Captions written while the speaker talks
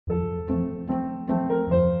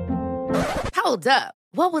Hold up.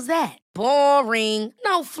 What was that? Boring.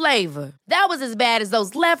 No flavor. That was as bad as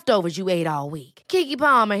those leftovers you ate all week. Keke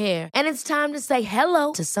Palmer here, and it's time to say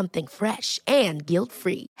hello to something fresh and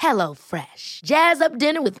guilt-free. Hello Fresh. Jazz up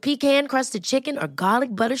dinner with pecan-crusted chicken or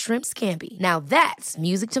garlic butter shrimp scampi. Now that's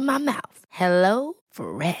music to my mouth. Hello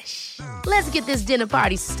Fresh. Let's get this dinner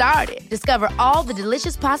party started. Discover all the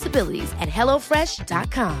delicious possibilities at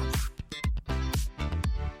hellofresh.com.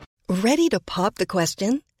 Ready to pop the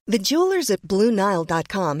question? The jewelers at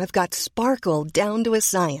BlueNile.com have got sparkle down to a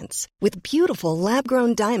science with beautiful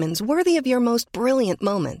lab-grown diamonds worthy of your most brilliant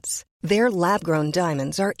moments. Their lab-grown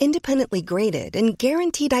diamonds are independently graded and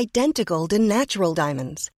guaranteed identical to natural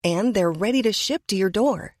diamonds, and they're ready to ship to your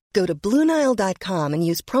door. Go to BlueNile.com and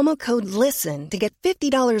use promo code LISTEN to get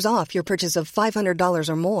 $50 off your purchase of $500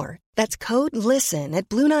 or more. That's code LISTEN at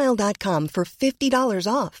BlueNile.com for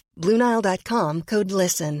 $50 off. BlueNile.com, code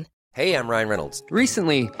LISTEN. Hey, I'm Ryan Reynolds.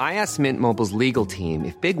 Recently, I asked Mint Mobile's legal team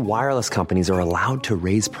if big wireless companies are allowed to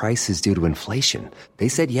raise prices due to inflation. They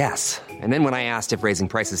said yes. And then when I asked if raising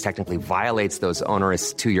prices technically violates those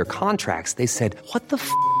onerous two-year contracts, they said, "What the f***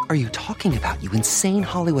 are you talking about, you insane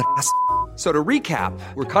Hollywood ass?" So to recap,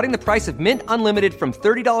 we're cutting the price of Mint Unlimited from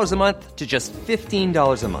 $30 a month to just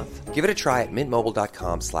 $15 a month. Give it a try at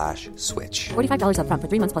mintmobile.com/switch. $45 up front for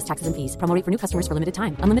 3 months plus taxes and fees. Promo rate for new customers for limited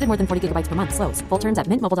time. Unlimited more than 40 gigabytes per month. Slows full terms at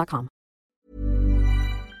mintmobile.com.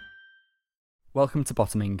 Welcome to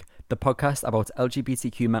Bottoming, the podcast about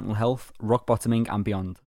LGBTQ mental health, rock bottoming and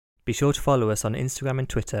beyond. Be sure to follow us on Instagram and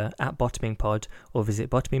Twitter at BottomingPod or visit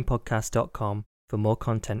bottomingpodcast.com for more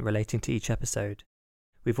content relating to each episode.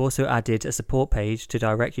 We've also added a support page to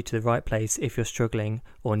direct you to the right place if you're struggling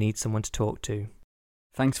or need someone to talk to.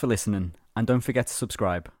 Thanks for listening, and don't forget to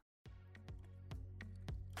subscribe.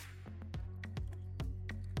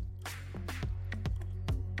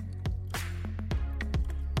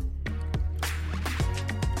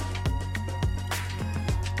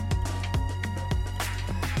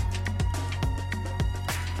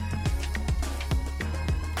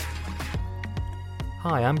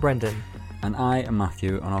 Hi, I'm Brendan. And I am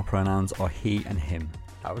Matthew, and our pronouns are he and him.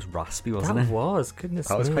 That was raspy, wasn't it? That was, goodness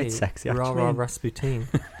me. That was quite sexy, actually. Rah, rah, Rasputin.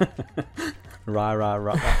 Rah, rah,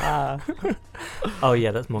 rah. Oh, yeah,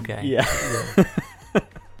 that's more gay. Yeah.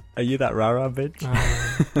 Are you that rah, rah bitch?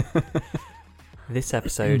 This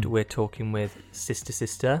episode, we're talking with Sister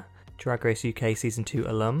Sister, Drag Race UK Season 2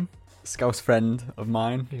 alum. Scouse friend of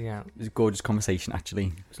mine. Yeah. It was a gorgeous conversation, actually.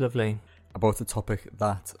 It was lovely. About a topic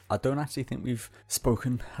that I don't actually think we've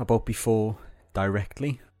spoken about before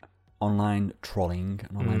directly. Online trolling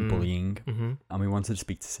and online bullying. Mm-hmm. And we wanted to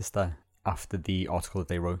speak to Sister after the article that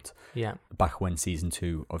they wrote. Yeah. Back when Season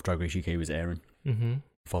 2 of Drag Race UK was airing. Mm-hmm.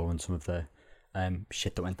 Following some of the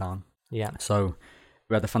shit that went down. Yeah. So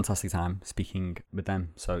we had a fantastic time speaking with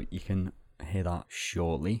them. So you can hear that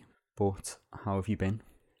shortly. But how have you been?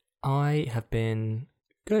 I have been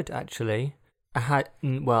good, actually. I had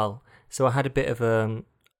a bit of a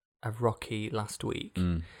rocky last week.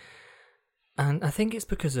 And I think it's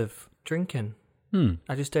because of drinking.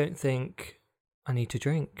 I just don't think I need to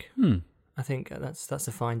drink. I think that's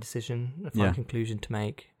a fine decision, a fine conclusion to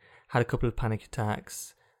make. Had a couple of panic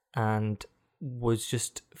attacks and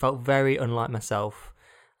felt very unlike myself.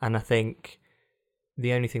 And I think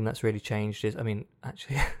the only thing that's really changed is, I mean,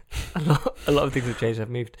 actually, a lot of things have changed. I've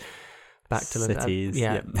moved back to London. Cities.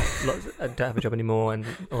 I don't have a job anymore and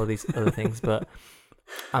all these other things, but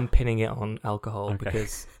I'm pinning it on alcohol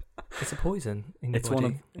because it's a poison in your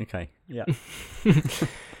body. Okay, yeah.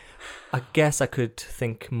 I guess I could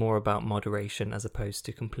think more about moderation as opposed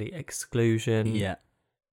to complete exclusion.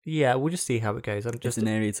 Yeah, we'll just see how it goes. It's an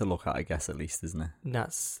area to look at, I guess, at least, isn't it?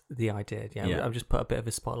 That's the idea, yeah. I've just put a bit of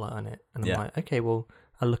a spotlight on it. And I'm like, okay, well,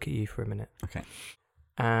 I'll look at you for a minute. Okay.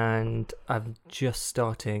 And I'm just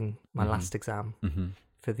starting my last exam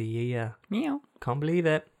for the year. Meow. Can't believe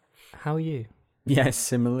it. How are you? Yeah,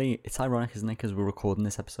 similarly. It's ironic, isn't it? Because we're recording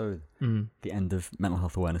this episode the end of Mental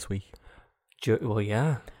Health Awareness Week. Well,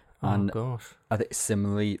 yeah. And gosh. I think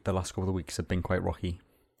similarly, the last couple of weeks have been quite rocky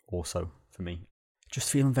also for me.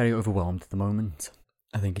 Just feeling very overwhelmed at the moment.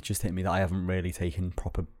 I think it just hit me that I haven't really taken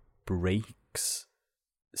proper breaks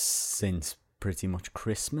since pretty much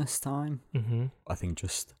Christmas time. I think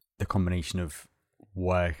just the combination of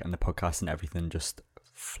work and the podcast and everything just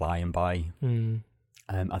flying by.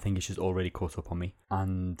 I think it's just already caught up on me,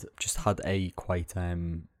 and just had a quite a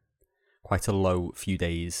low few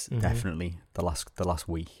days. Definitely the last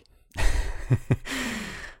week.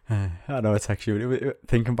 I know I text you.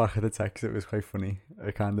 Thinking back at the text, it was quite funny.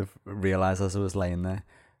 I kind of realised as I was laying there.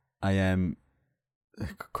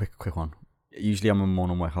 Quick one. Usually I'm a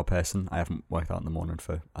morning workout person. I haven't worked out in the morning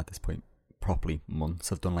for, at this point, properly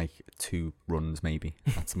months. I've done like 2 runs maybe.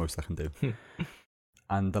 That's the most I can do.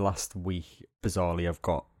 And the last week, bizarrely, I've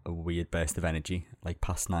got a weird burst of energy, like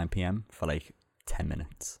past 9 p.m. for like 10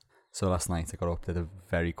 minutes. So last night I got up, did a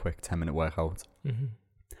very quick 10-minute workout, and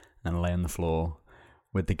I lay on the floor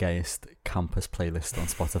with the gayest campus playlist on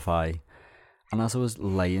Spotify. And as I was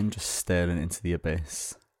laying, just staring into the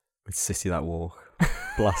abyss with Sissy That Walk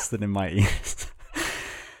blasted in my ears,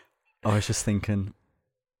 I was just thinking,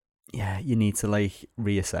 yeah, you need to like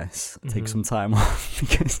reassess, take some time off,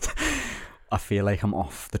 because I feel like I'm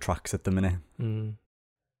off the tracks at the minute.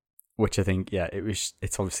 Which I think, yeah,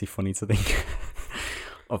 it's obviously funny to think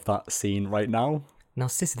of that scene right now. Now,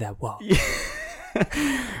 Sissy That Walk.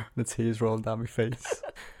 The tears rolling down my face.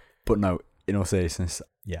 But no, in all seriousness,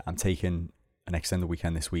 yeah, I'm taking an extended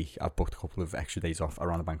weekend this week. I've booked a couple of extra days off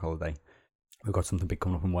around the bank holiday. We've got something big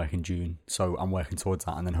coming up in work in June, so I'm working towards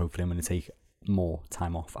that, and then hopefully I'm going to take more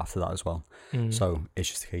time off after that as well. So it's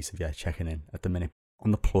just a case of, yeah, checking in at the minute.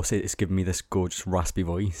 On the plus, it's giving me this gorgeous raspy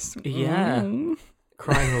voice. Yeah.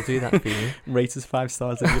 Crying will do that for you. Rate us 5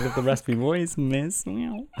 stars if you love the raspy voice, miss.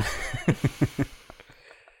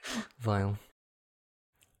 Vile.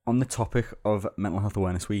 On the topic of Mental Health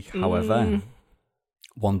Awareness Week, however,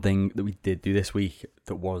 one thing that we did do this week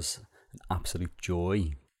that was an absolute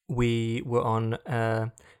joy. We were on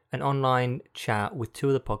an online chat with 2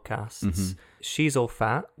 other podcasts. She's All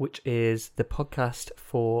Fat, which is the podcast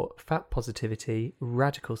for fat positivity,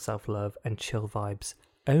 radical self-love, and chill vibes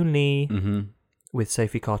only, with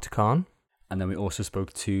Sophie Carter-Khan. And then we also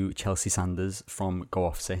spoke to Chelsea Sanders from Go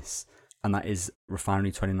Off Sis, and that is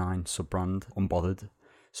Refinery 29 sub-brand, Unbothered.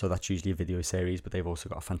 So that's usually a video series, but they've also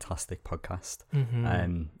got a fantastic podcast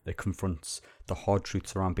that confronts the hard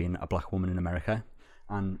truths around being a black woman in America.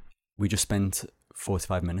 And we just spent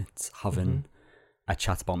 45 minutes having a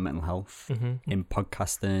chat about mental health in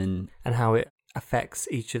podcasting. And how it affects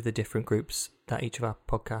each of the different groups that each of our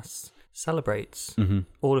podcasts celebrates.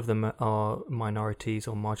 All of them are minorities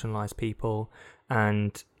or marginalised people.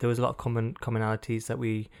 And there was a lot of commonalities that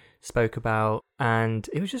we spoke about. And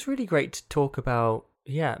it was just really great to talk about,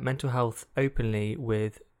 mental health openly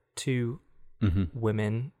with 2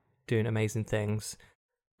 women doing amazing things.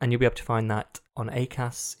 And you'll be able to find that on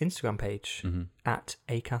Acast's Instagram page, at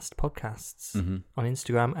Acast Podcasts on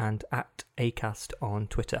Instagram, and at Acast on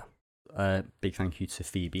Twitter. Big thank you to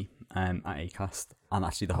Phoebe at Acast, and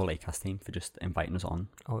actually the whole Acast team, for just inviting us on.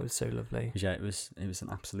 Oh, it was so lovely. Yeah, it was an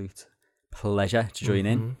absolute pleasure to join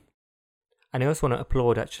in. And I also want to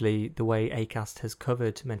applaud, actually, the way Acast has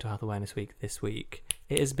covered Mental Health Awareness Week this week.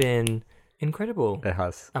 It has been incredible. It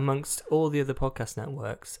has. Amongst all the other podcast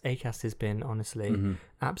networks, Acast has been, honestly,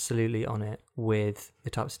 absolutely on it with the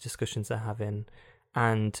types of discussions they're having,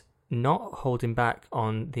 and not holding back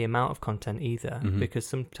on the amount of content either, because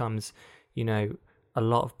sometimes, a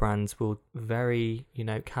lot of brands will very,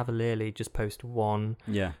 cavalierly just post one.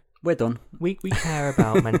 Yeah, we're done. We care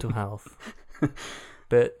about mental health.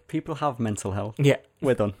 But people have mental health. Yeah.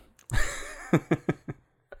 We're done.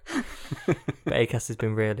 But Acast has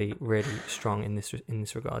been really, really strong in this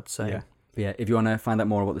regard. So yeah, if you want to find out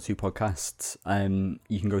more about the 2 podcasts,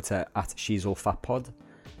 you can go to at She's All Fat Pod,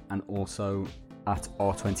 and also at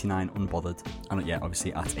R29 Unbothered, and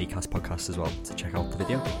obviously at Acast Podcast as well, to check out the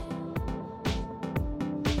video.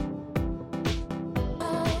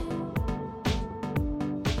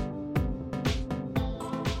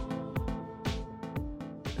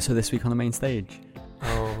 So this week on the main stage.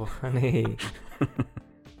 Oh, honey.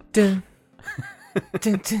 Dun.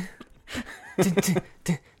 Dun, dun. Dun, dun,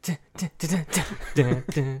 dun, dun, dun,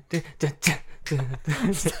 dun, dun, dun,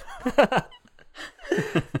 dun.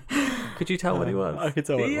 Could you tell what it was? I could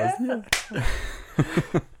tell what it was.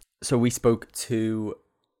 Yeah. So we spoke to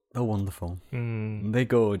the wonderful, the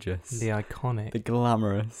gorgeous, the iconic, the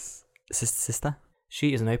glamorous Sister.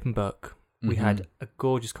 She is an open book. We had a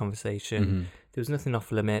gorgeous conversation. There was nothing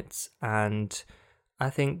off limits, and I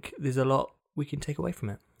think there's a lot we can take away from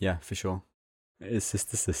it. Yeah, for sure. It is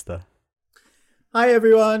Sister. Hi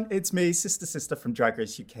everyone, it's me, Sister from Drag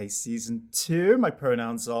Race UK Season 2. My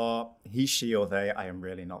pronouns are he, she, or they. I am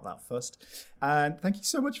really not that fussed. And thank you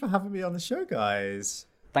so much for having me on the show, guys.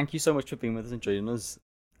 Thank you so much for being with us and joining us.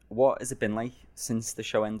 What has it been like since the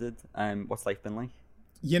show ended? What's life been like?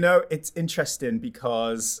 It's interesting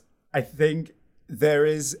because I think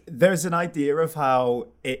there's an idea of how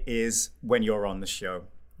it is when you're on the show,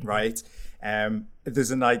 right?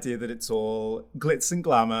 There's an idea that it's all glitz and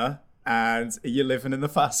glamour, and you're living in the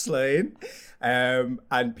fast lane,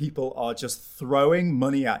 and people are just throwing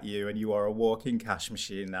money at you, and you are a walking cash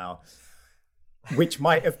machine now, which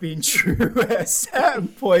might have been true at a certain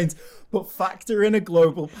point, but factor in a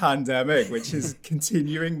global pandemic, which is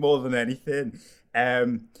continuing more than anything.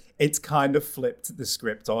 It's kind of flipped the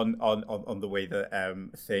script on the way that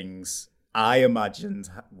things I imagined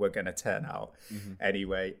were going to turn out.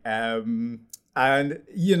 Anyway, and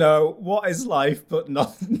what is life but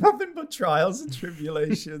nothing but trials and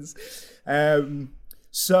tribulations.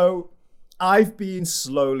 So I've been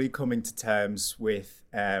slowly coming to terms with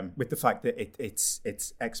the fact that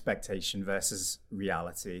it's expectation versus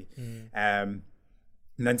reality.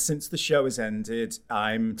 And then since the show has ended,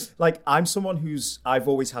 I'm someone I've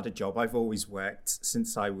always had a job. I've always worked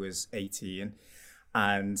since I was 18,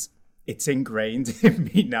 and it's ingrained in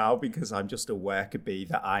me now because I'm just a worker bee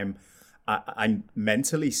that I'm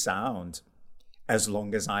mentally sound as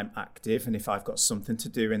long as I'm active. And if I've got something to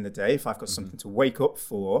do in the day, if I've got something to wake up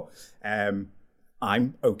for,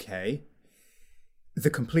 I'm okay. The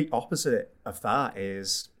complete opposite of that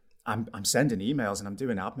is I'm sending emails and I'm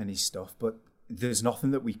doing admin-y stuff, but there's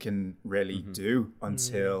nothing that we can really do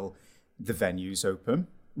until the venue's open.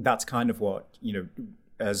 That's kind of what,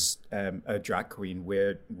 as a drag queen,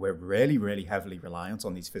 we're really, really heavily reliant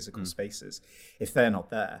on these physical spaces. If they're not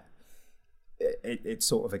there, it's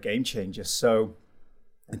sort of a game changer. So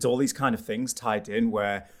it's all these kind of things tied in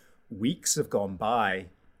where weeks have gone by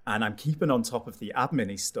and I'm keeping on top of the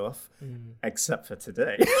admin-y stuff, except for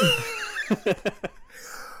today.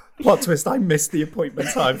 Plot twist, I missed the appointment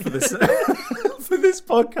time for this for this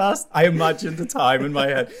podcast. I imagined a time in my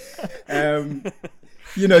head.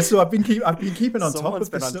 So I've been keeping on top of this. Someone's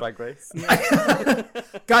been on Drag Race.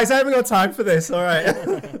 Guys, I haven't got time for this. All right.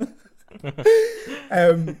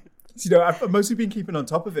 I've mostly been keeping on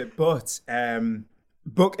top of it, but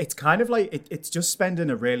it's kind of like it's just spending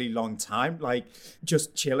a really long time, like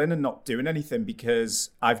just chilling and not doing anything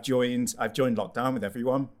because I've joined lockdown with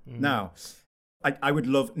everyone now. I would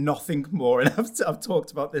love nothing more, and I've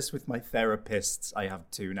talked about this with my therapists. I have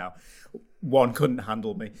two now. One couldn't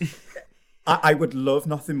handle me. I would love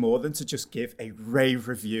nothing more than to just give a rave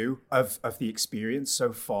review of the experience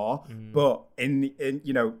so far. But in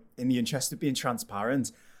the interest of being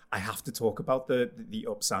transparent, I have to talk about the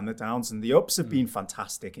ups and the downs. And the ups have been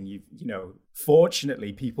fantastic, and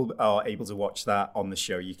fortunately, people are able to watch that on the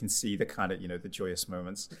show. You can see the kind of the joyous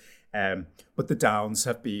moments. But the downs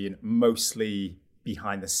have been mostly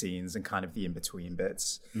behind the scenes and kind of the in-between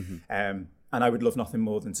bits. And I would love nothing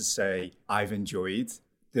more than to say I've enjoyed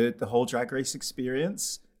the whole Drag Race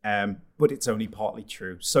experience, but it's only partly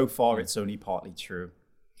true. So far, it's only partly true.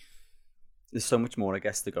 There's so much more, I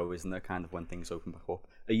guess, to go, isn't there, kind of when things open back up?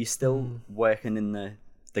 Are you still working in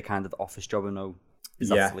the kind of office job? Is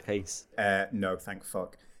that still the case? No, thank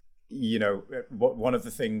fuck. One of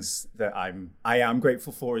the things that I am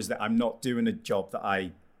grateful for is that I'm not doing a job that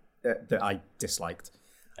I disliked.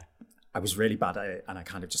 I was really bad at it, and I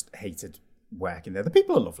kind of just hated working there. The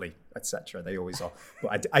people are lovely, etc. They always are,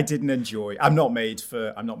 but I didn't enjoy. I'm not made for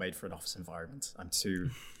an office environment. I'm too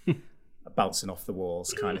bouncing off the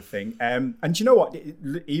walls kind of thing. And you know what?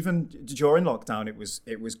 Even during lockdown,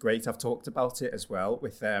 it was great. I've talked about it as well.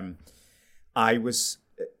 With I was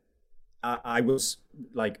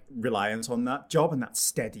like reliant on that job, and that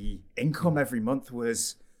steady income every month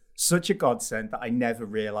was such a godsend that I never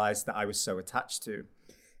realized that I was so attached to.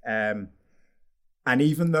 And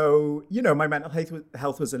even though, my mental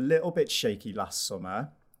health was a little bit shaky last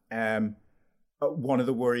summer, one of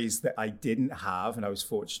the worries that I didn't have, and I was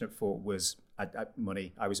fortunate for, was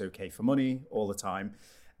money. I was okay for money all the time.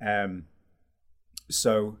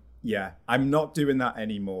 So, yeah, I'm not doing that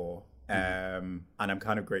anymore. And I'm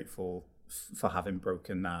kind of grateful for having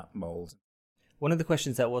broken that mold. One of the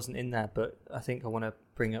questions that wasn't in there, but I think I want to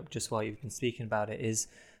bring up just while you've been speaking about it, is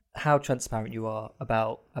how transparent you are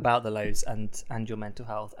about the lows and your mental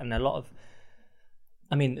health. And there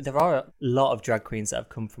are a lot of drag queens that have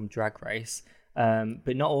come from Drag Race,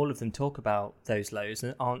 but not all of them talk about those lows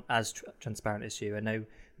and aren't as transparent as you. I know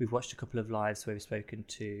we've watched a couple of lives where we've spoken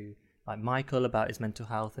to like Michael about his mental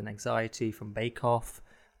health and anxiety from Bake Off,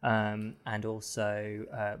 and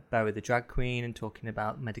also Boa the drag queen, and talking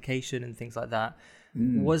about medication and things like that.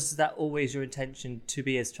 Was that always your intention to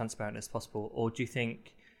be as transparent as possible, or do you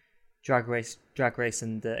think Drag Race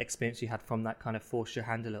and the experience you had from that kind of forced your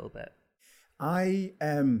hand a little bit? I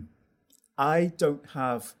don't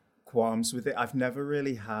have qualms with it. I've never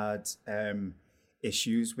really had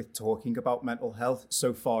issues with talking about mental health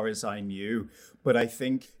so far as I knew, but I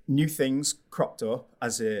think new things cropped up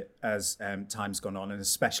as time's gone on, and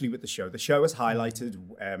especially with the show. The show has highlighted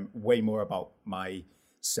way more about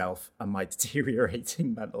myself and my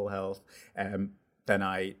deteriorating mental health than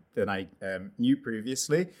I knew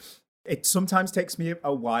previously. It sometimes takes me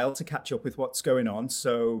a while to catch up with what's going on.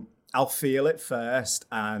 So I'll feel it first,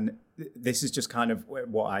 and this is just kind of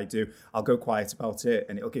what I do. I'll go quiet about it,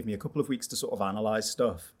 and it'll give me a couple of weeks to sort of analyze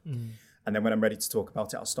stuff. And then when I'm ready to talk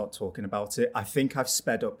about it, I'll start talking about it. I think I've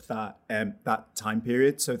sped up that time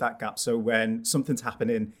period, so that gap. So when something's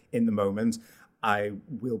happening in the moment, I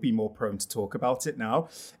will be more prone to talk about it now.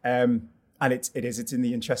 And it's in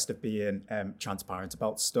the interest of being transparent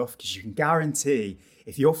about stuff, because you can guarantee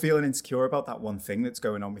if you're feeling insecure about that one thing that's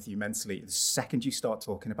going on with you mentally, the second you start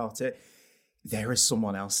talking about it, there is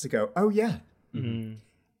someone else to go, oh yeah,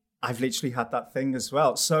 I've literally had that thing as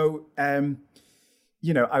well. So,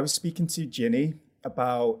 I was speaking to Ginny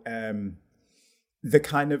about the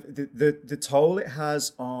kind of the toll it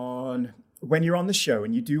has on when you're on the show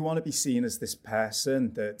and you do want to be seen as this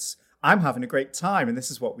person that's, I'm having a great time and this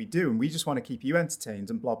is what we do and we just want to keep you entertained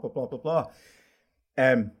and blah, blah, blah, blah,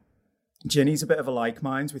 blah. Ginny's a bit of a like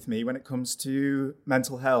mind with me when it comes to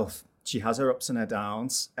mental health. She has her ups and her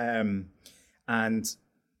downs. And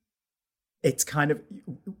it's kind of,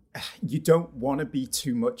 you don't want to be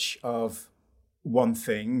too much of one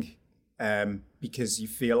thing because you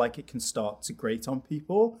feel like it can start to grate on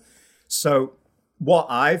people. So what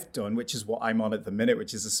I've done, which is what I'm on at the minute,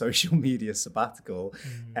 which is a social media sabbatical,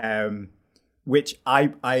 which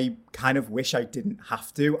I kind of wish I didn't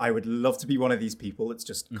have to. I would love to be one of these people that's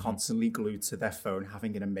just constantly glued to their phone,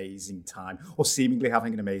 having an amazing time, or seemingly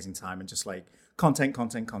having an amazing time, and just like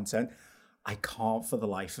content. I can't for the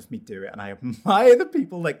life of me do it. And I admire the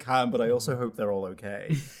people that can, but I also hope they're all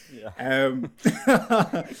okay.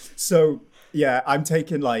 So yeah, I'm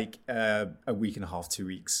taking like a week and a half, 2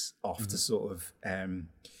 weeks off to sort of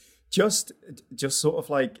just sort of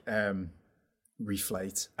like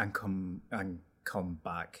reflate and come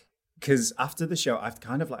back. Because after the show, I've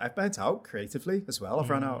burnt out creatively as well. I've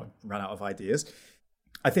run out of ideas.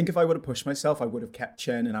 I think if I would have pushed myself, I would have kept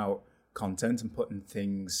churning out content and putting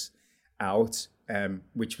things out,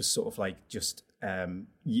 which was sort of like just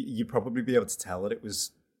you'd probably be able to tell that it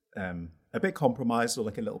was a bit compromised or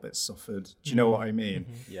like a little bit suffered. Do you know what I mean?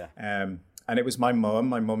 Yeah. And it was my mum.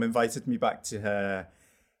 My mum invited me back to her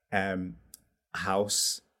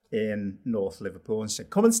house in North Liverpool and she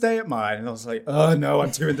said, come and stay at mine. And I was like, oh no,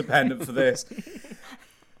 I'm too independent for this.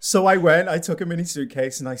 So I went, I took a mini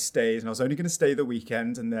suitcase and I stayed, and I was only going to stay the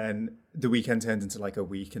weekend. And then the weekend turned into like a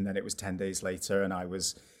week, and then it was 10 days later. And I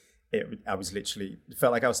was literally, it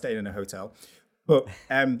felt like I was staying in a hotel. But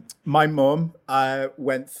my mum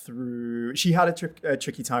went through, she had a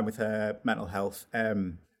tricky time with her mental health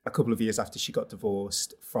a couple of years after she got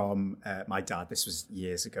divorced from my dad. This was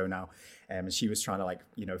years ago now. And she was trying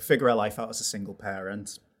to figure her life out as a single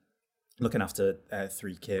parent, looking after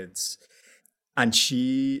 3 kids. And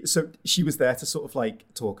she was there to sort of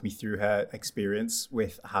like talk me through her experience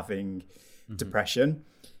with having depression.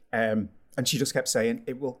 And she just kept saying,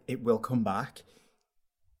 it will come back.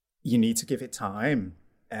 You need to give it time,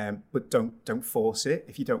 but don't force it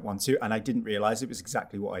if you don't want to. And I didn't realize it was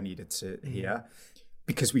exactly what I needed to hear,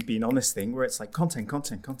 because we've been on this thing where it's like content.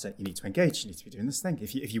 You need to engage. You need to be doing this thing.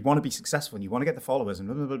 If you want to be successful and you want to get the followers and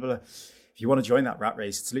blah, blah, blah, blah, if you want to join that rat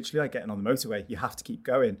race, it's literally like getting on the motorway. You have to keep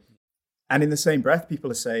going. And in the same breath, people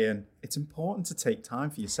are saying it's important to take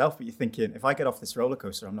time for yourself. But you're thinking, if I get off this roller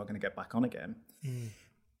coaster, I'm not going to get back on again.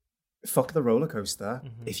 Fuck the roller coaster.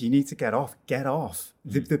 If you need to get off, get off.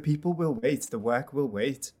 The people will wait. The work will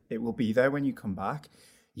wait. It will be there when you come back.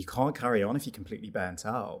 You can't carry on if you're completely burnt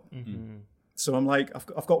out. So I'm like,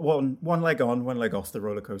 I've got one leg on, one leg off the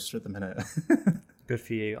roller coaster at the minute. Good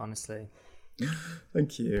for you, honestly.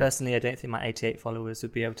 Thank you. Personally, I don't think my 88 followers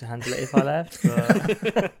would be able to handle it if I left.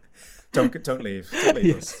 But Don't leave. Don't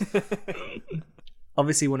leave us.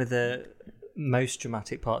 Obviously, one of the most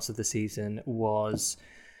dramatic parts of the season was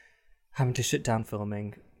having to shut down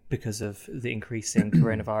filming because of the increasing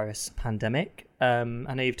coronavirus pandemic. I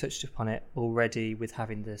know you've touched upon it already with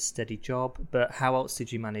having the steady job, but how else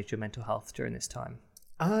did you manage your mental health during this time?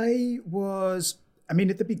 At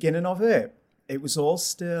the beginning of it, it was all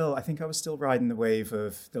still, I think I was still riding the wave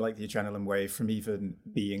of the adrenaline wave from even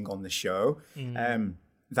being on the show.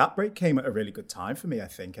 That break came at a really good time for me, I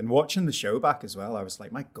think. And watching the show back as well, I was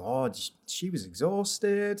like, my God, she was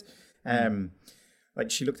exhausted.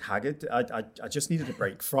 She looked haggard. I just needed a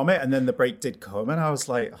break from it. And then the break did come and I was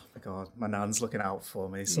like, oh my God, my nan's looking out for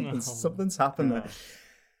me. Something's happened there.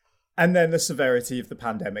 And then the severity of the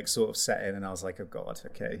pandemic sort of set in and I was like, oh God,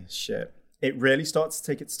 okay, shit. It really started to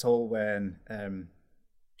take its toll when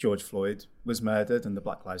George Floyd was murdered and the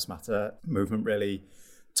Black Lives Matter movement really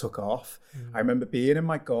took off. I remember being in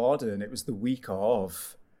my garden. It was the week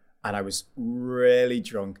of, and I was really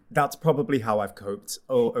drunk. That's probably how I've coped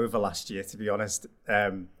over last year, to be honest.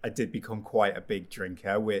 I did become quite a big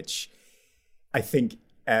drinker, which I think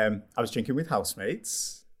I was drinking with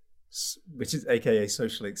housemates, which is AKA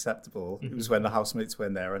socially acceptable. It was when the housemates were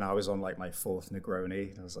in there and I was on like my fourth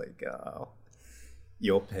Negroni. And I was like, oh,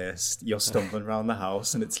 you're pissed. You're stumbling around the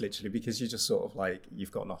house. And it's literally because you're just sort of like,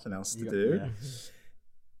 you've got nothing else to do. Yeah.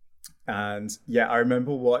 And yeah, I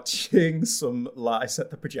remember watching I set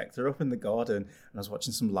the projector up in the garden and I was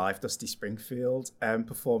watching some live Dusty Springfield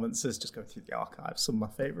performances, just going through the archives, some of my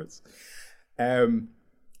favorites. And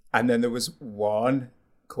then there was one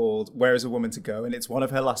called Where Is a Woman to Go? And it's one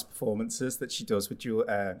of her last performances that she does with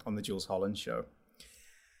on the Jools Holland show.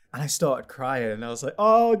 And I started crying and I was like,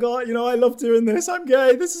 oh God, I love doing this. I'm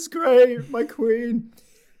gay. This is great. My queen.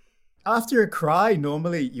 After a cry,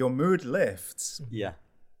 normally your mood lifts. Yeah.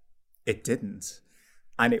 It didn't.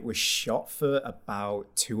 And it was shot for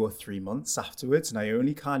about 2 or 3 months afterwards. And I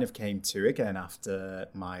only kind of came to again after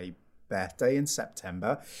my birthday in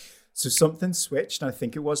September. So something switched. And I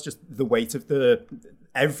think it was just the weight of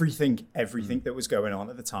everything that was going on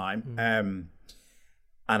at the time.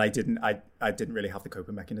 And I didn't really have the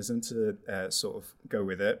coping mechanism to sort of go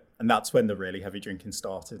with it. And that's when the really heavy drinking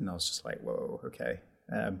started. And I was just like, whoa, okay.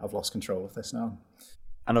 I've lost control of this now.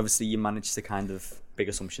 And obviously you managed to kind of, big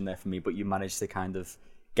assumption there for me, but you managed to kind of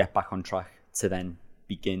get back on track to then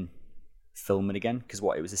begin filming again. Because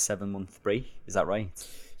it was a 7-month break, is that right?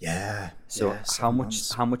 Yeah. So yeah, how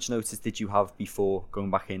much notice did you have before going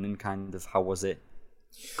back in, and kind of how was it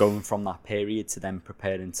going from that period to then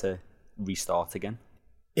preparing to restart again?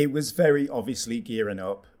 It was very obviously gearing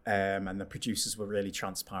up, and the producers were really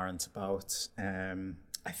transparent about,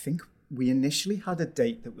 I think we initially had a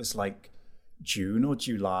date that was like June or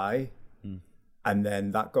July, and then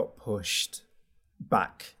that got pushed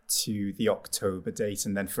back to the October date.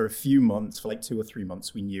 And then for a few months, for like 2 or 3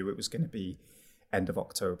 months, we knew it was going to be end of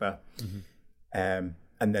October. And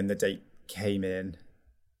then the date came in,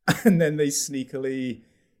 and then they sneakily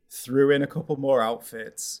threw in a couple more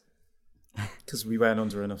outfits because we weren't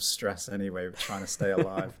under enough stress anyway. We're trying to stay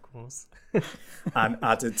alive. Of course. And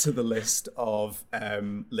added to the list of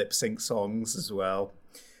lip sync songs as well,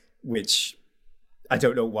 which I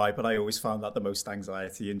don't know why, but I always found that the most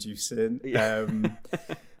anxiety inducing.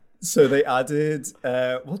 So they added,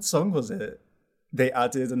 what song was it? They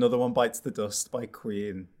added another one, Bites the Dust by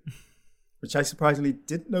Queen, which I surprisingly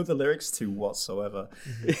didn't know the lyrics to whatsoever.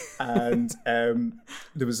 And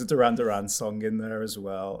there was a Duran Duran song in there as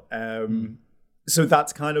well. So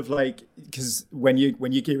that's kind of like, because when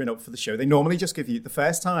you're gearing up for the show, they normally just give you, the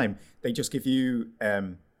first time, they just give you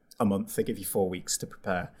a month. They give you 4 weeks to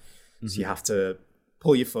prepare. So you have to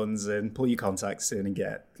pull your funds in, pull your contacts in, and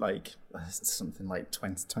get like something like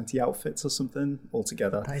 20 outfits or something all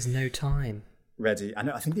together. That is no time. Ready. And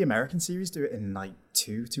I think the American series do it in like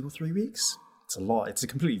 2 or 3 weeks. It's a lot. It's a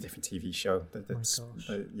completely different TV show. It's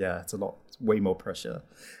a lot. It's way more pressure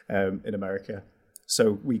in America.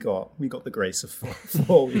 So we got the grace of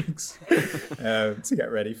 4 weeks to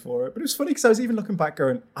get ready for it. But it was funny because I was even looking back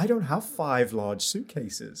going, I don't have 5 large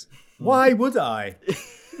suitcases. Why would I?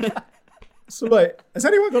 So like, has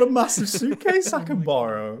anyone got a massive suitcase I can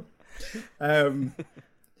borrow?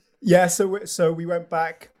 Yeah, so we went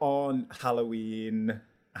back on Halloween.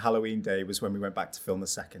 Halloween Day was when we went back to film the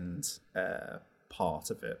second part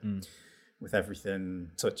of it, with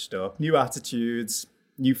everything touched up, new attitudes,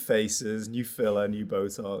 new faces, new filler, new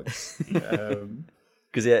Botox.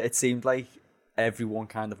 Because it seemed like everyone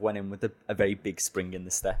kind of went in with a very big spring in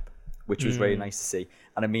the step, which was very nice to see.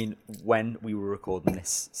 And I mean, when we were recording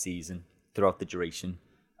this season, throughout the duration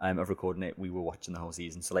of recording it, we were watching the whole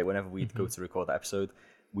season. So like whenever we'd go to record that episode,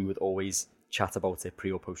 we would always chat about it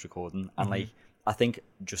pre or post recording. And like, I think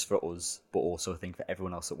just for us, but also I think for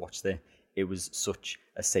everyone else that watched it, it was such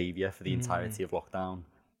a saviour for the entirety of lockdown.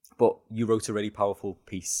 But you wrote a really powerful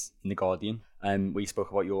piece in The Guardian, where you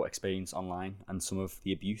spoke about your experience online and some of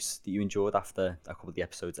the abuse that you endured after a couple of the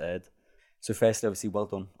episodes aired. So firstly, obviously, well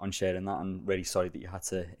done on sharing that, and really sorry that you had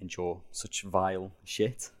to endure such vile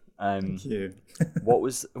shit. Thank you. what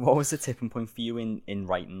was the tipping point for you in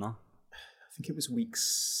writing that? I think it was week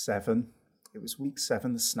 7. It was week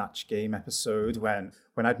 7, the Snatch Game episode, when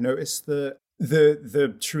I'd noticed the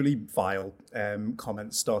truly vile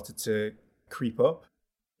comments started to creep up.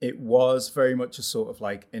 It was very much a sort of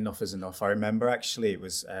like, enough is enough. I remember actually it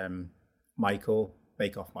was Michael,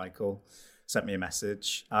 Bake Off Michael, sent me a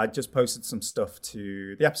message. I just posted some stuff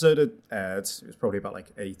to the episode had aired. It was probably about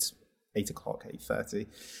like 8 o'clock, 8:30.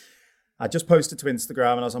 I just posted to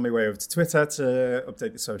Instagram and I was on my way over to Twitter to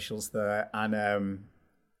update the socials there. And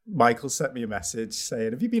Michael sent me a message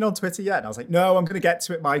saying, have you been on Twitter yet? And I was like, no, I'm going to get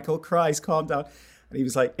to it, Michael. Christ, calm down. And he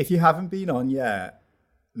was like, if you haven't been on yet,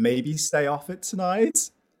 maybe stay off it tonight.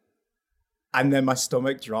 And then my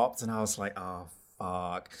stomach dropped and I was like, oh,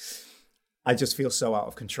 fuck. I just feel so out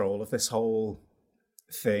of control of this whole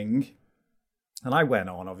thing. And I went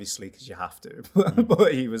on, obviously, because you have to.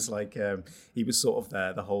 But he was like, he was sort of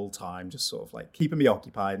there the whole time, just sort of like keeping me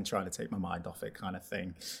occupied and trying to take my mind off it kind of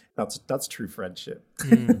thing. That's true friendship.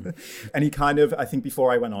 And he kind of, I think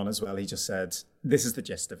before I went on as well, he just said, this is the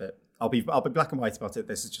gist of it. I'll be black and white about it.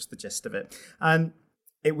 This is just the gist of it. And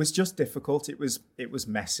it was just difficult. It was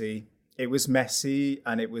messy. It was messy,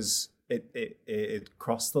 and it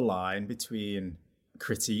crossed the line between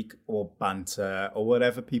critique or banter or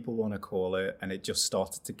whatever people want to call it, and it just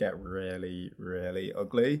started to get really, really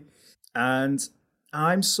ugly. And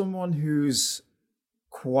I'm someone who's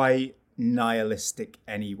quite nihilistic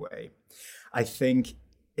anyway. I think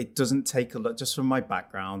it doesn't take a lot, just from my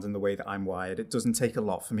background and the way that I'm wired, it doesn't take a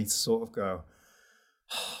lot for me to sort of go,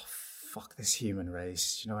 oh, fuck this human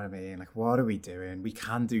race. You know what I mean? Like, what are we doing? We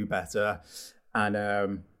can do better. And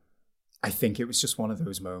I think it was just one of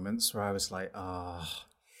those moments where I was like,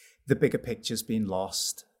 the bigger picture's been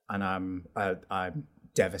lost, and I'm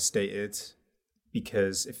devastated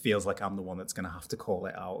because it feels like I'm the one that's going to have to call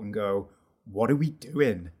it out and go, what are we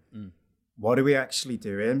doing? What are we actually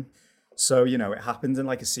doing? So, you know, it happened in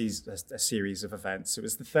like a series of events. It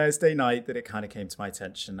was the Thursday night that it kind of came to my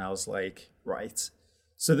attention. I was like, right.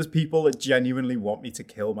 So there's people that genuinely want me to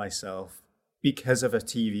kill myself because of a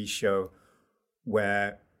TV show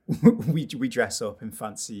where we dress up in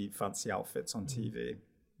fancy outfits on TV.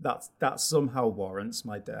 That somehow warrants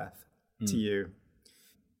my death to you.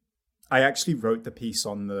 I actually wrote the piece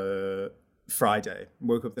on the Friday,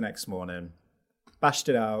 woke up the next morning, bashed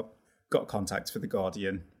it out, got contacts for The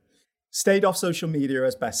Guardian, stayed off social media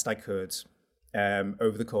as best I could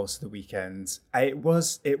over the course of the weekend. It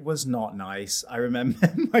was not nice. I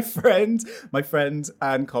remember my friend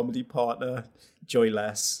and comedy partner, Joy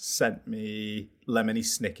Less, sent me Lemony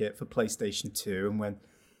Snicket for PlayStation 2 and went,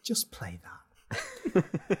 just play that.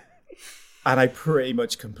 And I pretty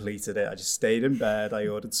much completed it. I just stayed in bed. I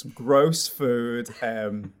ordered some gross food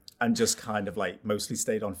and just kind of like mostly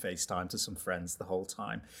stayed on FaceTime to some friends the whole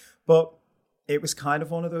time. But it was kind of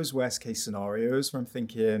one of those worst case scenarios where I'm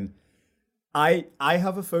thinking, I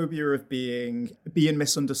have a phobia of being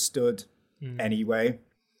misunderstood anyway.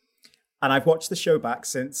 And I've watched the show back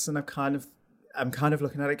since, and I'm kind of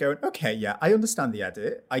looking at it going, okay, yeah, I understand the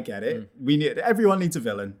edit. I get it. Everyone needs a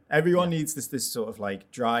villain. Everyone needs this sort of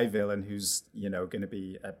like dry villain who's, you know, going to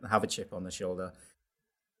be have a chip on the shoulder.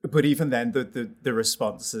 But even then, the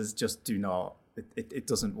responses just do not. It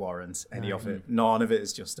doesn't warrant any of it. None of it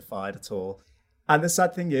is justified at all. And the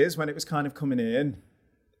sad thing is, when it was kind of coming in,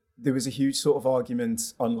 there was a huge sort of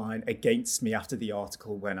argument online against me after the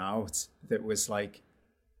article went out that was like,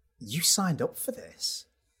 you signed up for this.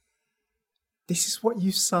 This is what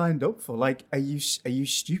you signed up for. Like, are you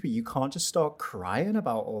stupid? You can't just start crying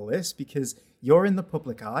about all this because you're in the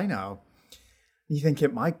public eye now. And you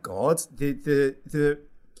think, my God, the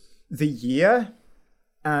year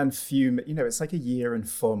and few, you know, it's like a year and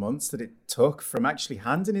 4 months that it took from actually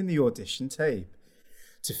handing in the audition tape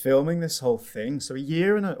to filming this whole thing. So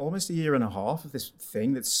almost a year and a half of this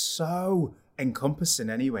thing that's so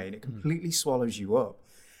encompassing anyway, and it completely swallows you up.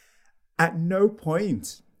 At no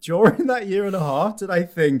point during that year and a half did I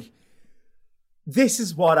think, this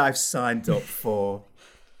is what I've signed up for.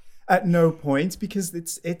 At no point, because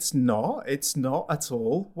it's not at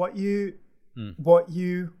all what you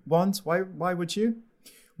want. Why would you?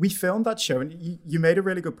 We filmed that show, and you made a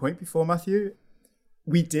really good point before, Matthew.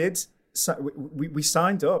 We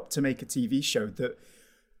signed up to make a TV show that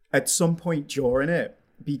at some point during it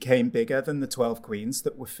became bigger than the 12 Queens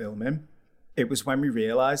that we're filming. It was when we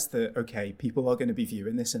realized that, okay, people are going to be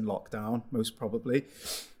viewing this in lockdown, most probably.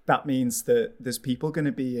 That means that there's people going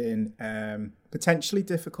to be in potentially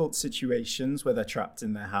difficult situations where they're trapped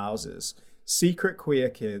in their houses. Secret queer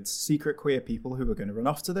kids, secret queer people who are going to run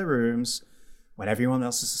off to their rooms when everyone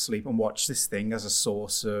else is asleep and watch this thing as a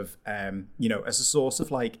source of, as a source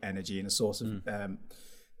of like energy and a source of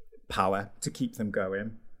power to keep them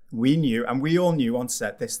going. We knew, and we all knew on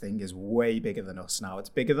set, this thing is way bigger than us now. It's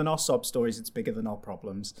bigger than our sob stories. It's bigger than our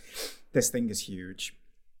problems. This thing is huge.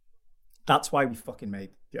 That's why we fucking made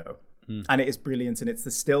the show. And it is brilliant. And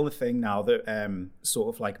it's still the thing now that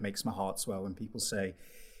sort of like makes my heart swell when people say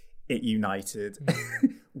it united.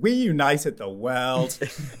 We united the world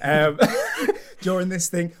during this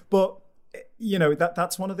thing. But, you know,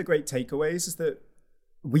 that's one of the great takeaways is that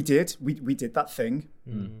We did that thing.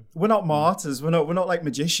 We're not martyrs. We're not like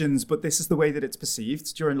magicians, but this is the way that it's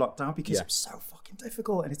perceived during lockdown because it was so fucking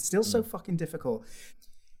difficult, and it's still so fucking difficult.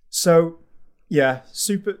 So yeah,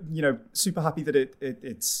 super happy that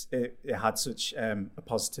it had such a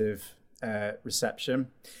positive reception,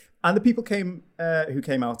 and the people who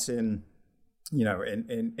came out in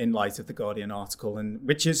light of the Guardian article, and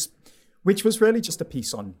which was really just a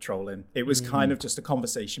piece on trolling. It was kind of just a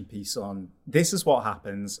conversation piece on, this is what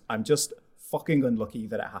happens. I'm just fucking unlucky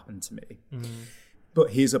that it happened to me.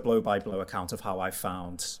 But here's a blow-by-blow account of how I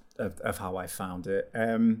found it.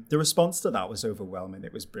 The response to that was overwhelming.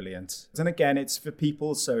 It was brilliant. And again, it's for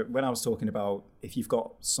people. So when I was talking about if you've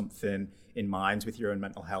got something in mind with your own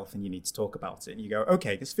mental health and you need to talk about it, and you go,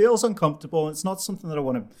 okay, this feels uncomfortable. It's not something that I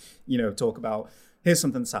want to, talk about. Here's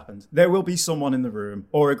something that's happened. There will be someone in the room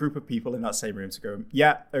or a group of people in that same room to go,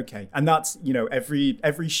 yeah, okay. And that's,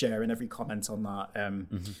 every share and every comment on that,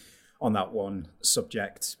 on that one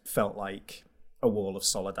subject felt like a wall of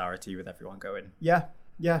solidarity with everyone going, yeah,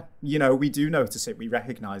 we do notice it, we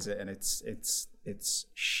recognize it, and it's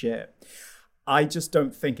shit. I just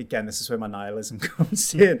don't think, again, this is where my nihilism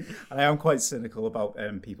comes in, and I am quite cynical about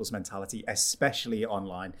people's mentality, especially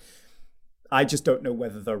online. I just don't know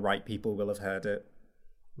whether the right people will have heard it.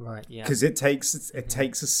 Right, yeah. Because it takes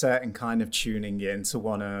a certain kind of tuning in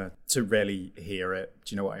to really hear it.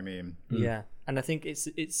 Do you know what I mean? Yeah, and I think it's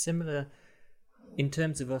similar in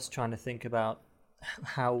terms of us trying to think about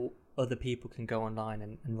how other people can go online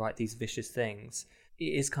and write these vicious things.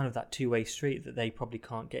 It is kind of that two-way street that they probably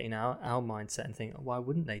can't get in our mindset and think, why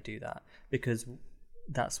wouldn't they do that? Because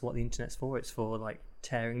that's what the internet's for. It's for like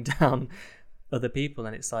tearing down other people,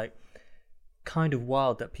 and it's like kind of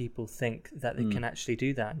wild that people think that they can actually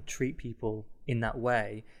do that and treat people in that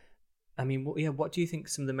way. I mean, what do you think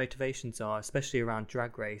some of the motivations are, especially around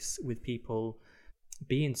Drag Race, with people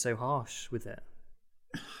being so harsh with it?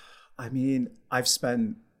 I mean, I've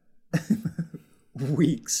spent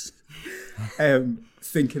weeks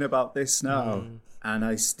thinking about this now, and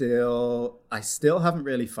I still haven't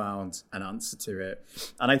really found an answer to it.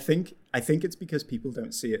 And I think it's because people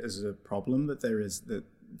don't see it as a problem, that there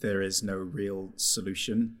is no real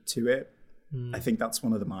solution to it. I think that's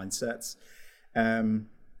one of the mindsets.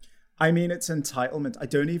 I mean, it's entitlement. I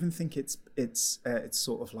don't even think it's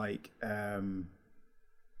sort of like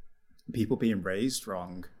people being raised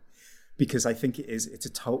wrong, because I think it's a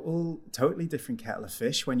totally different kettle of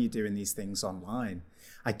fish when you're doing these things online.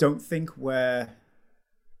 I don't think we're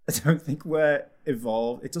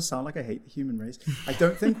evolved. It does sound like I hate the human race. I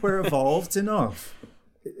don't think we're evolved enough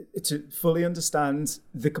to fully understand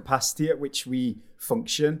the capacity at which we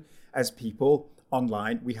function as people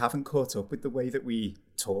online. We haven't caught up with the way that we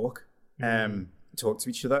talk to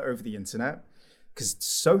each other over the internet, because it's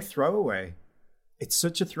so throwaway. It's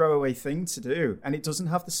such a throwaway thing to do, and it doesn't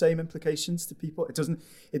have the same implications to people. It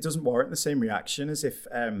doesn't warrant the same reaction as if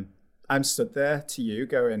I'm stood there to you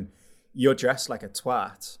going, "You're dressed like a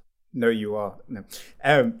twat." No, you are. No.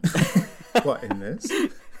 What in this?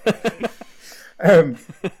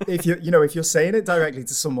 If you're saying it directly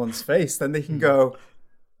to someone's face, then they can go,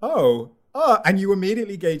 oh, and you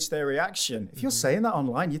immediately gauge their reaction. If you're saying that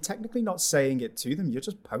online, you're technically not saying it to them. You're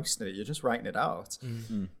just posting it. You're just writing it out.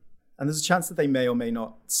 And there's a chance that they may or may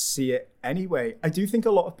not see it anyway. I do think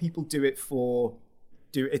a lot of people do it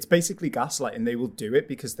it's basically gaslighting. They will do it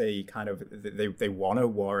because they they want to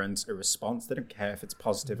warrant a response. They don't care if it's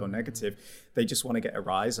positive or negative. They just want to get a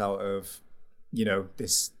rise out of,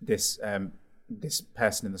 this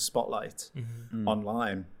person in the spotlight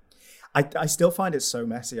online. I still find it so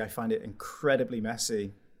messy. I find it incredibly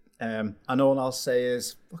messy. And all I'll say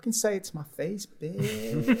is, fucking say it to my face,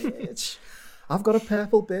 bitch. I've got a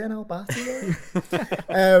purple bin, I'll batter you.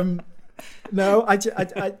 No,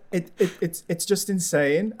 it's just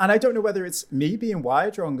insane. And I don't know whether it's me being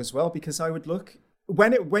wired wrong as well, because I would look,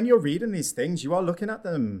 when you're reading these things, you are looking at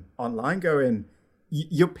them online going,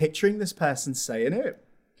 you're picturing this person saying it.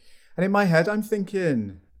 And in my head, I'm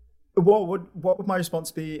thinking, what would my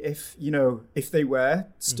response be if they were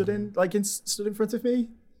stood in front of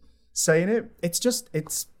me saying it?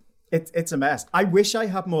 It's a mess. I wish I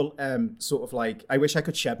had more I wish I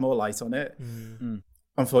could shed more light on it.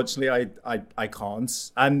 Unfortunately, I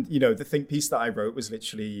can't. And the think piece that I wrote was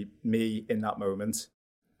literally me in that moment.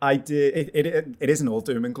 It isn't all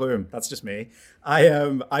doom and gloom. That's just me.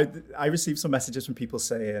 I received some messages from people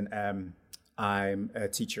saying, I'm a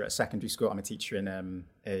teacher at a secondary school. I'm a teacher in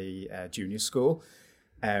a junior school.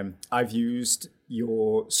 I've used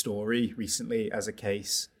your story recently as a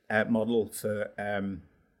case model for,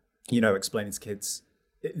 explaining to kids,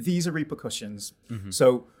 these are repercussions.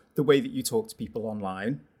 So the way that you talk to people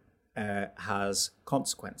online has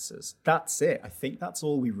consequences. That's it. I think that's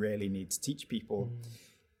all we really need to teach people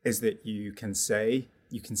is that you can say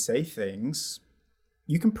things.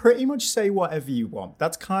 You can pretty much say whatever you want.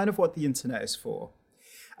 That's kind of what the internet is for.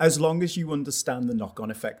 As long as you understand the knock-on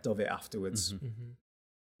effect of it afterwards.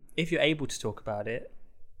 If you're able to talk about it,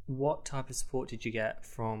 what type of support did you get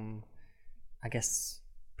from, I guess,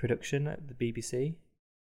 production at the BBC?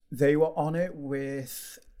 They were on it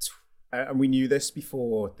with, and we knew this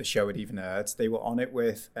before the show had even aired, they were on it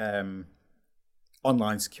with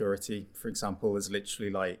online security, for example. There's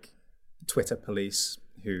literally like Twitter police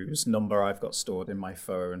whose number I've got stored in my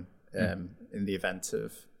phone in the event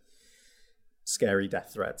of scary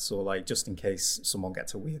death threats, or like just in case someone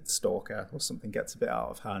gets a weird stalker or something gets a bit out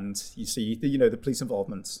of hand. You see, the police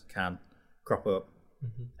involvement can crop up.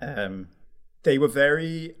 They were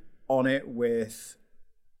very on it with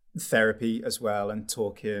therapy as well, and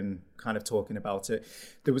talking about it.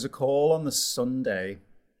 There was a call on the Sunday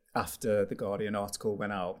after the Guardian article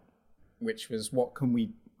went out, which was,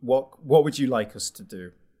 what would you like us to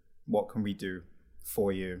do? What can we do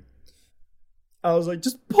for you? I was like,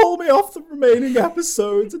 just pull me off the remaining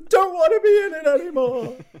episodes. I don't want to be in it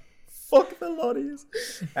anymore. Fuck the lotties.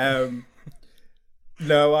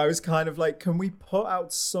 No, I was kind of like, can we put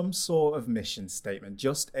out some sort of mission statement?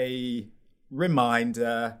 Just a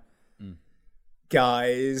reminder,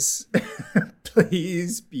 guys,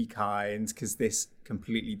 please be kind, because this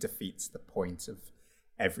completely defeats the point of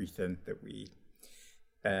everything that we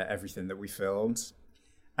filmed.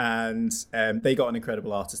 And they got an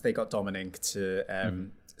incredible artist. They got Dominic to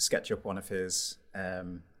sketch up one of his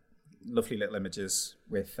lovely little images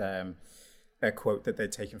with a quote that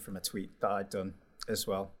they'd taken from a tweet that I'd done as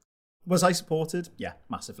well. Was I supported? Yeah,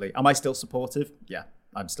 massively. Am I still supportive? Yeah,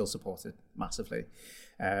 I'm still supported massively.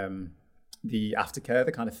 The aftercare,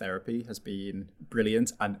 the kind of therapy, has been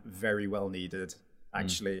brilliant and very well needed,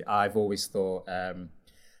 actually. I've always thought...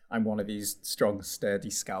 I'm one of these strong, sturdy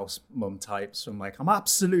Scouse mum types. I'm like, I'm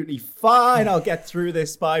absolutely fine. I'll get through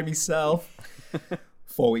this by myself.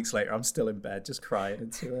 4 weeks later, I'm still in bed, just crying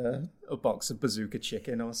into a box of bazooka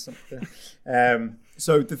chicken or something.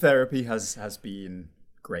 So the therapy has been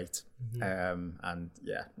great. And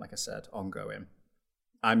yeah, like I said, ongoing.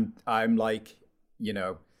 I'm like,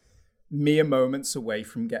 mere moments away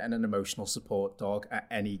from getting an emotional support dog at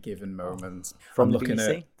any given moment. From the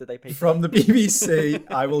BBC? Did they pay from the BBC,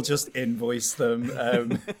 I will just invoice them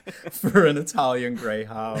for an Italian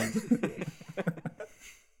greyhound.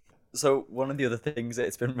 So one of the other things,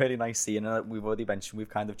 it's been really nice seeing, we've already mentioned, we've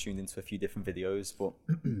kind of tuned into a few different videos, but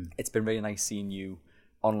it's been really nice seeing you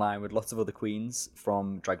online with lots of other queens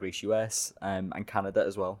from Drag Race US and Canada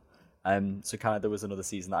as well. So Canada was another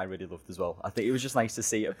season that I really loved as well. I think it was just nice to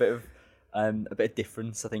see a bit of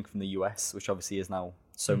difference, I think, from the US, which obviously is now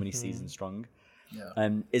so many seasons strong. Yeah.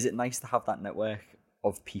 Is it nice to have that network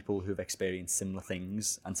of people who've experienced similar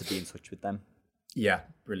things and to be in touch with them? Yeah,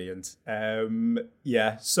 brilliant.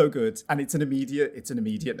 Yeah, so good. And it's an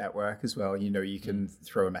immediate network as well. You can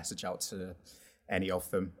throw a message out to any of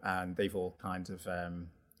them, and they've all kind of,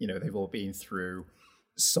 they've all been through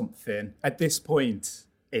something. At this point,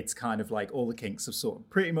 it's kind of like all the kinks have sort of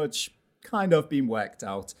pretty much kind of been worked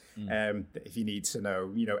out. If you need to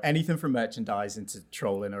know, anything from merchandising to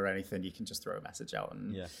trolling or anything, you can just throw a message out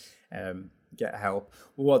and get help.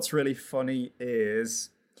 What's really funny is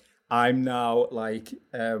I'm now like,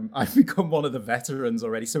 I've become one of the veterans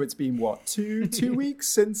already. So it's been, two weeks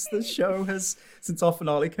since since our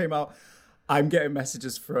finale came out. I'm getting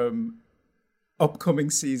messages from upcoming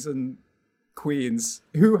season queens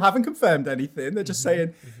who haven't confirmed anything. They're just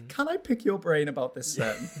saying, can I pick your brain about this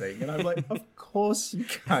certain thing? And I'm like, of course you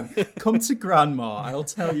can. Come to Grandma. I'll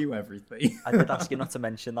tell you everything. I did ask you not to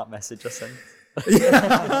mention that message I sent.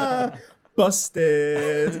 Yeah.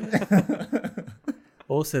 Busted.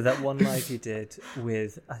 Also, that one live you did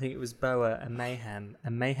with, I think it was Boa and Mayhem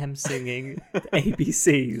singing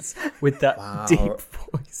ABCs with that deep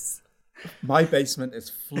voice. My basement is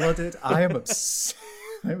flooded. I am obsessed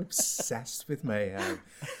with Mayhem.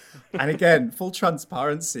 And again, full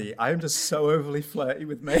transparency, I am just so overly flirty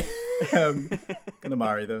with Mayhem. Gonna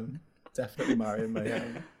marry them. Definitely marrying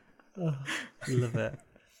Mayhem. Oh, love it.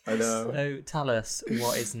 I know. So tell us,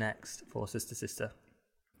 what is next for Sister Sister?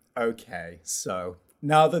 Okay, so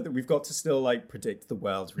now that we've got to still predict the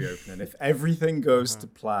world reopening, if everything goes to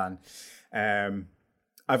plan,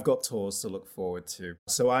 I've got tours to look forward to.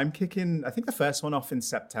 So I'm kicking, I think, the first one off in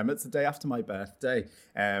September. It's the day after my birthday.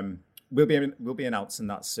 We'll be announcing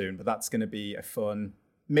that soon, but that's going to be a fun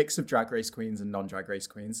mix of Drag Race queens and non-Drag Race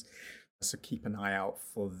queens. So keep an eye out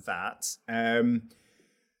for that.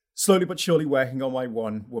 slowly but surely working on my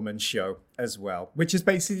one-woman show as well, which is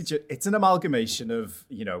basically it's an amalgamation of,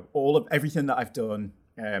 everything that I've done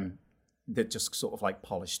that just sort of like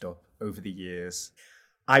polished up over the years.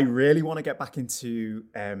 I really want to get back into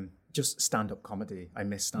just stand-up comedy. I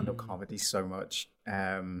miss stand-up comedy so much.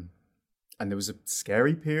 And there was a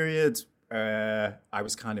scary period. I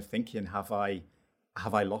was kind of thinking, have I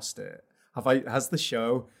lost it? Has the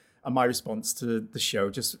show and my response to the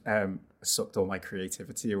show just sucked all my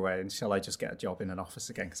creativity away? And shall I just get a job in an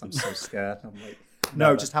office again? Because I'm so scared. I'm like,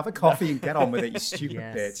 no, just have a coffee and get on with it, you stupid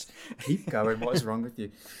bitch. Keep going. What is wrong with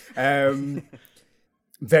you?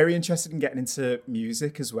 Very interested in getting into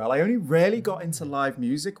music as well. I only really got into live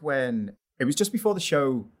music when it was just before the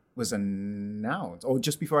show was announced, or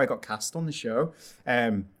just before I got cast on the show.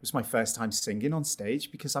 It was my first time singing on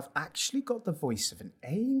stage because I've actually got the voice of an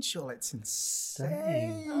angel. It's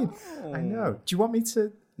insane. Oh. I know. Do you want me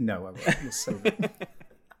to? No, I won't. You're so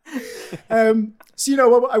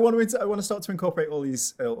so I want to start to incorporate all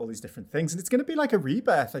these different things, and it's going to be like a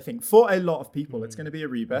rebirth. I think for a lot of people, it's going to be a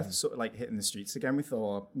rebirth, sort of like hitting the streets again with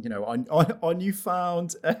our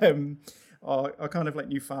newfound our kind of like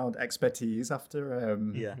newfound expertise after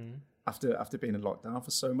after being in lockdown for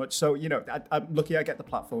so much. So I'm lucky I get the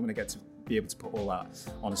platform and I get to be able to put all that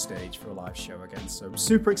on a stage for a live show again. So I'm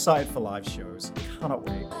super excited for live shows. Cannot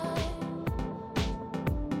wait.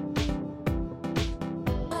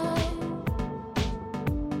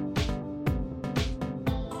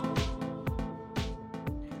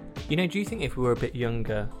 Do you think if we were a bit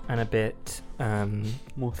younger and a bit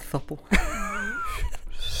more supple,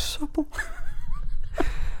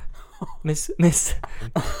 Miss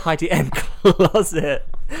Heidi M Closet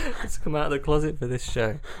has come out of the closet for this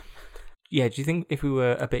show. Yeah, do you think if we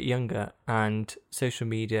were a bit younger and social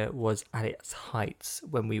media was at its heights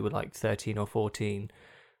when we were like 13 or 14,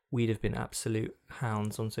 we'd have been absolute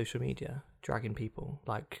hounds on social media, dragging people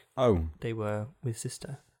like they were with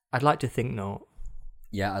Sister? I'd like to think not.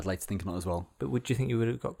 Yeah, I'd like to think not as well. But would you think you would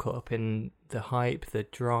have got caught up in the hype, the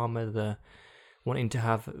drama, the wanting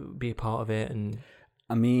to be a part of it? And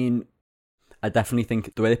I mean, I definitely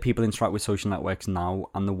think the way that people interact with social networks now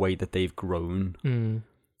and the way that they've grown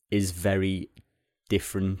is very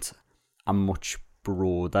different and much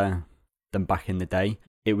broader than back in the day.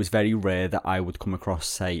 It was very rare that I would come across,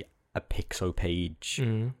 say, a Pixo page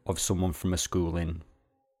of someone from a school in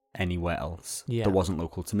anywhere else that wasn't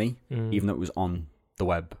local to me, even though it was on the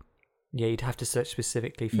web. Yeah, you'd have to search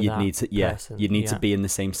specifically for you'd that need to, person. You'd need to be in the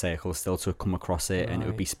same circle still to come across it, and it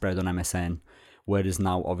would be spread on MSN. Whereas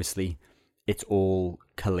now, obviously, it's all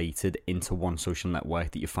collated into one social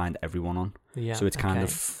network that you find everyone on. Yeah, so it's kind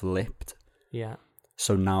of flipped. Yeah.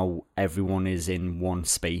 So now everyone is in one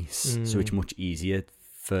space, so it's much easier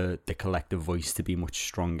for the collective voice to be much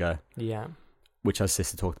stronger. Yeah. Which, as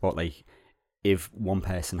Sister talked about, like, if one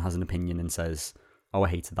person has an opinion and says, "Oh, I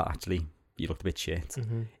hated that, actually, you looked a bit shit."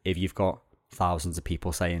 If you've got thousands of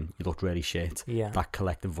people saying you looked really shit, that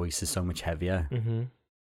collective voice is so much heavier.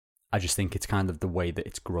 I just think it's kind of the way that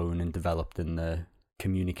it's grown and developed, and the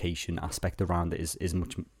communication aspect around it is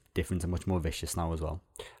much different and much more vicious now as well.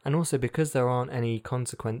 And also, because there aren't any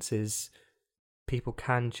consequences, people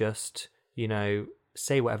can just,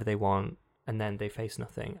 say whatever they want and then they face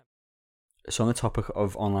nothing. So on the topic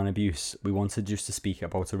of online abuse, we wanted just to speak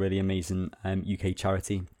about a really amazing UK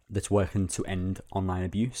charity that's working to end online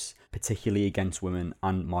abuse, particularly against women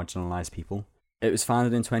and marginalised people. It was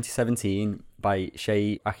founded in 2017 by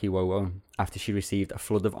Shay Akiwowo after she received a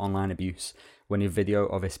flood of online abuse when a video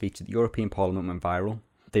of her speech at the European Parliament went viral.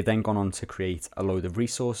 They've then gone on to create a load of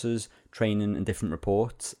resources, training and different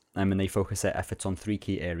reports, and they focus their efforts on 3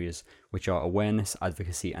 key areas, which are awareness,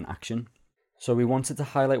 advocacy and action. So we wanted to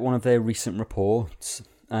highlight one of their recent reports,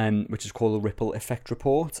 which is called the Ripple Effect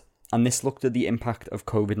Report, and this looked at the impact of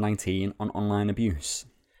COVID-19 on online abuse.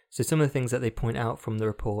 So some of the things that they point out from the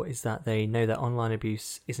report is that they know that online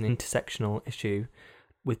abuse is an intersectional issue,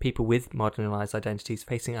 with people with marginalised identities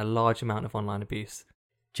facing a large amount of online abuse.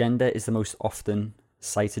 Gender is the most often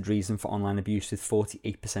cited reason for online abuse, with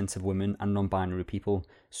 48% of women and non-binary people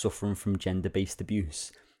suffering from gender-based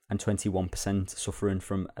abuse, and 21% suffering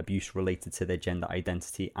from abuse related to their gender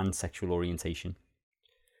identity and sexual orientation.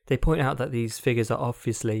 They point out that these figures are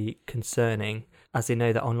obviously concerning, as they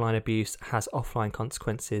know that online abuse has offline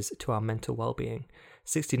consequences to our mental well-being.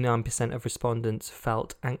 69% of respondents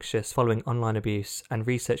felt anxious following online abuse, and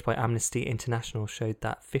research by Amnesty International showed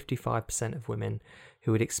that 55% of women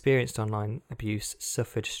who had experienced online abuse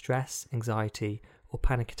suffered stress, anxiety, or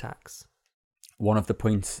panic attacks. One of the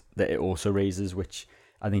points that it also raises, which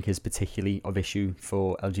I think is particularly of issue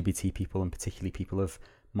for LGBT people and particularly people of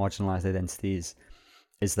marginalised identities,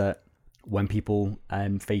 is that when people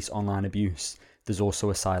face online abuse, there's also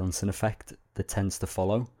a silencing effect that tends to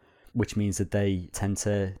follow, which means that they tend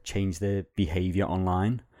to change their behaviour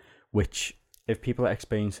online, which if people are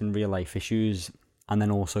experiencing real life issues and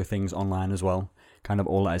then also things online as well, kind of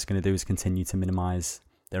all that is going to do is continue to minimise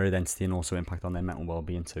their identity and also impact on their mental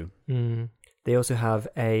well-being too. They also have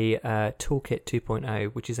a Toolkit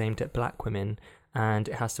 2.0, which is aimed at black women, and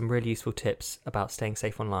it has some really useful tips about staying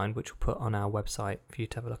safe online, which we'll put on our website for you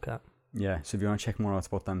to have a look at. Yeah, so if you want to check more out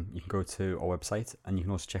about them, you can go to our website, and you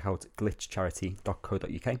can also check out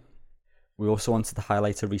glitchcharity.co.uk. We also wanted to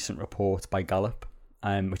highlight a recent report by Gallup,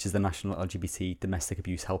 which is the National LGBT Domestic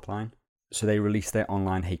Abuse Helpline. So they released their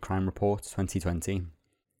online hate crime report 2020.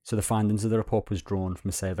 So the findings of the report was drawn from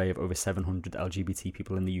a survey of over 700 LGBT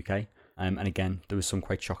people in the UK. And again, there was some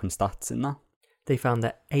quite shocking stats in that. They found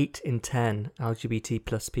that 8 in 10 LGBT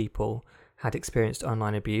plus people had experienced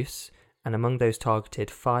online abuse, and among those targeted,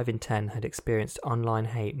 5 in 10 had experienced online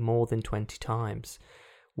hate more than 20 times.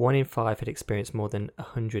 1 in 5 had experienced more than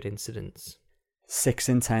 100 incidents. 6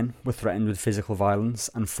 in 10 were threatened with physical violence,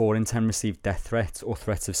 and 4 in 10 received death threats or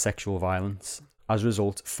threats of sexual violence. As a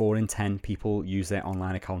result, 4 in 10 people used their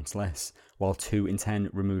online accounts less, while 2 in 10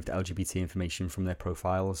 removed LGBT information from their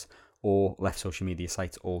profiles or left social media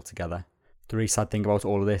sites altogether. The really sad thing about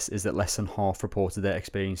all of this is that less than half reported their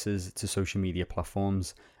experiences to social media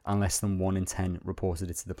platforms, and less than 1 in 10 reported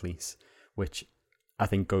it to the police, which I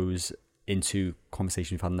think goes into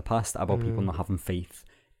conversations we've had in the past about people not having faith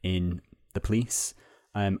in the police,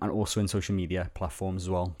 and also in social media platforms as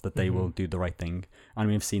well, that they will do the right thing. And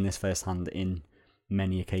we've seen this firsthand in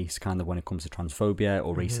many a case, kind of when it comes to transphobia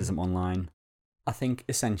or racism online. I think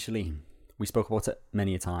essentially, we spoke about it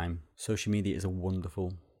many a time, social media is a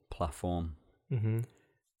wonderful platform.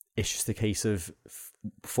 It's just a case of,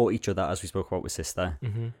 for each other, as we spoke about with Sister,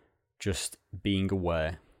 just being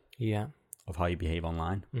aware of how you behave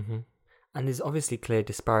online. And there's obviously clear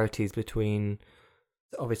disparities between,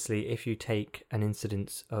 obviously, if you take an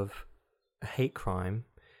incidence of a hate crime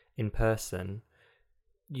in person,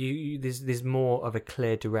 there's more of a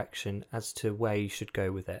clear direction as to where you should go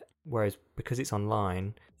with it. Whereas because it's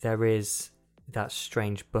online, there is that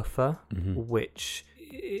strange buffer, which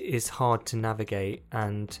is hard to navigate,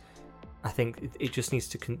 and I think it just needs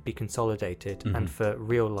to be consolidated, and for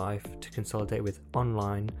real life to consolidate with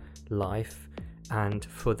online life, and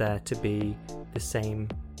for there to be the same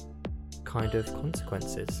kind of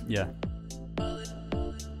consequences. Yeah.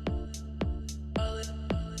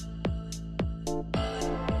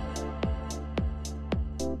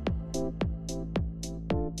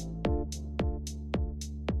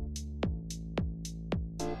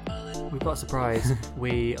 We've got a surprise.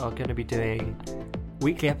 We are going to be doing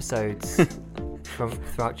weekly episodes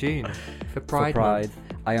throughout June for Pride Month.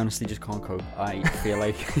 I honestly just can't cope. I feel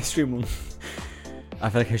like History Month. I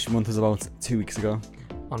feel like History Month was about 2 weeks ago.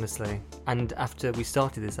 Honestly. And after we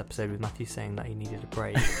started this episode with Matthew saying that he needed a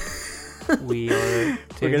break, we are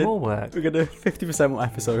doing more work. We're going to 50% more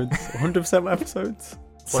episodes, 100% more episodes.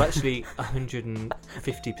 Well, actually,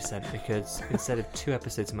 150%, because instead of 2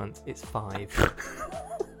 episodes a month, it's 5.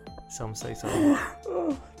 So I'm so sorry.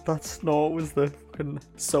 That snort was the fucking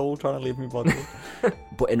soul trying to leave me body.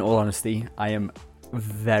 But in all honesty, I am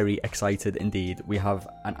very excited indeed. We have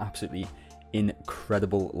an absolutely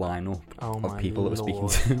incredible lineup of people that we're speaking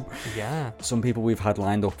to. Yeah. Some people we've had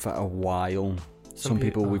lined up for a while. Some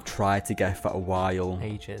people we've tried to get for a while.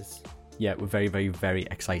 Ages. Yeah, we're very, very, very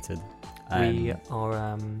excited. We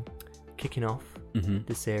are kicking off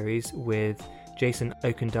the series with Jason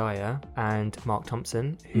Okendaya and Mark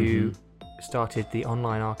Thompson, who started the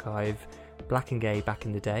online archive Black and Gay back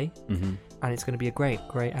in the day, and it's going to be a great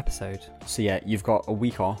episode. So yeah, you've got a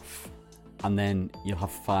week off, and then you'll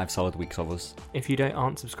have 5 solid weeks of us. If you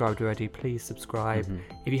aren't subscribed already, please subscribe.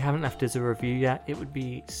 If you haven't left us a review yet, it would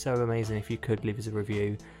be so amazing if you could leave us a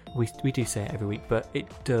review. We do say it every week, but it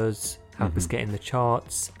does help us get in the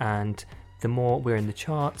charts, and the more we're in the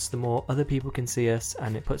charts, the more other people can see us,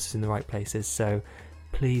 and it puts us in the right places. So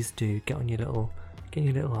please do get on your little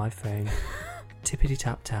iPhone, tippity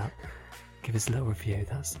tap tap, give us a little review.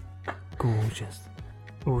 That's gorgeous.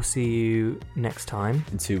 We'll see you next time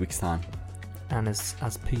in 2 weeks' time. And as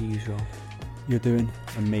per usual, you're doing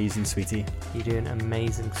amazing, sweetie. You're doing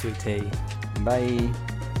amazing, sweetie. Bye.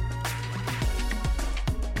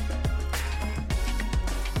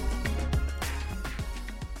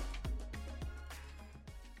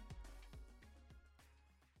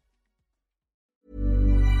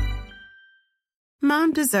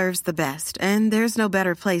 Mom deserves the best, and there's no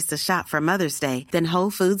better place to shop for Mother's Day than Whole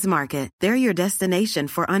Foods Market. They're your destination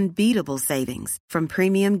for unbeatable savings, from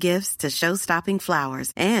premium gifts to show-stopping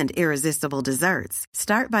flowers and irresistible desserts.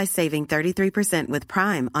 Start by saving 33% with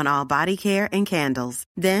Prime on all body care and candles.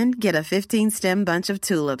 Then get a 15-stem bunch of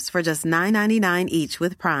tulips for just $9.99 each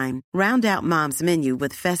with Prime. Round out Mom's menu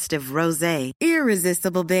with festive rosé,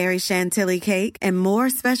 irresistible berry chantilly cake, and more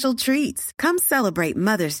special treats. Come celebrate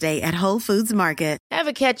Mother's Day at Whole Foods Market.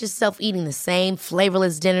 Ever catch yourself eating the same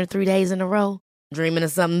flavorless dinner 3 days in a row? Dreaming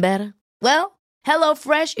of something better? Well,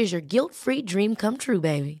 HelloFresh is your guilt-free dream come true,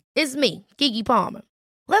 baby. It's me, Keke Palmer.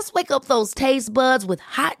 Let's wake up those taste buds with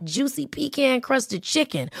hot, juicy pecan-crusted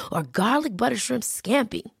chicken or garlic butter shrimp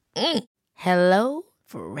scampi. Hello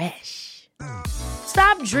Fresh.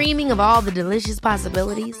 Stop dreaming of all the delicious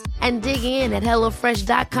possibilities and dig in at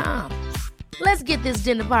HelloFresh.com. Let's get this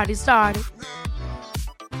dinner party started.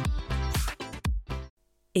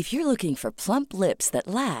 If you're looking for plump lips that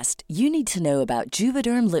last, you need to know about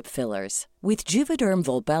Juvederm lip fillers. With Juvederm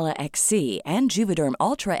Volbella XC and Juvederm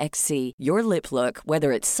Ultra XC, your lip look,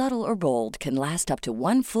 whether it's subtle or bold, can last up to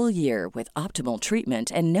 1 full year with optimal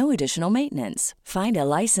treatment and no additional maintenance. Find a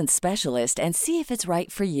licensed specialist and see if it's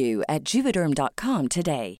right for you at Juvederm.com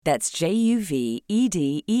today. That's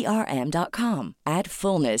JUVEDERM.com. Add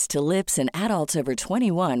fullness to lips in adults over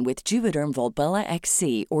 21 with Juvederm Volbella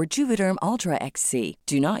XC or Juvederm Ultra XC.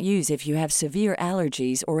 Do not use if you have severe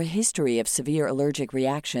allergies or a history of severe allergic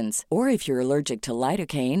reactions, or if you're allergic to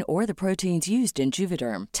lidocaine or the proteins used in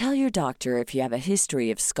Juvederm. Tell your doctor if you have a history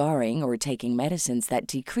of scarring or taking medicines that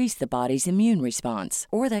decrease the body's immune response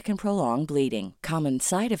or that can prolong bleeding. Common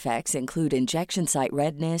side effects include injection site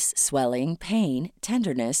redness, swelling, pain,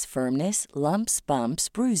 tenderness, firmness, lumps, bumps,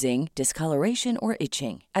 bruising, discoloration, or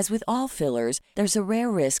itching. As with all fillers, there's a rare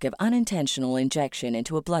risk of unintentional injection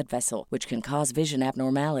into a blood vessel, which can cause vision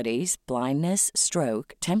abnormalities, blindness,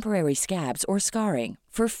 stroke, temporary scabs, or scarring.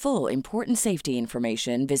 For full, important safety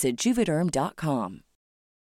information, visit Juvederm.com.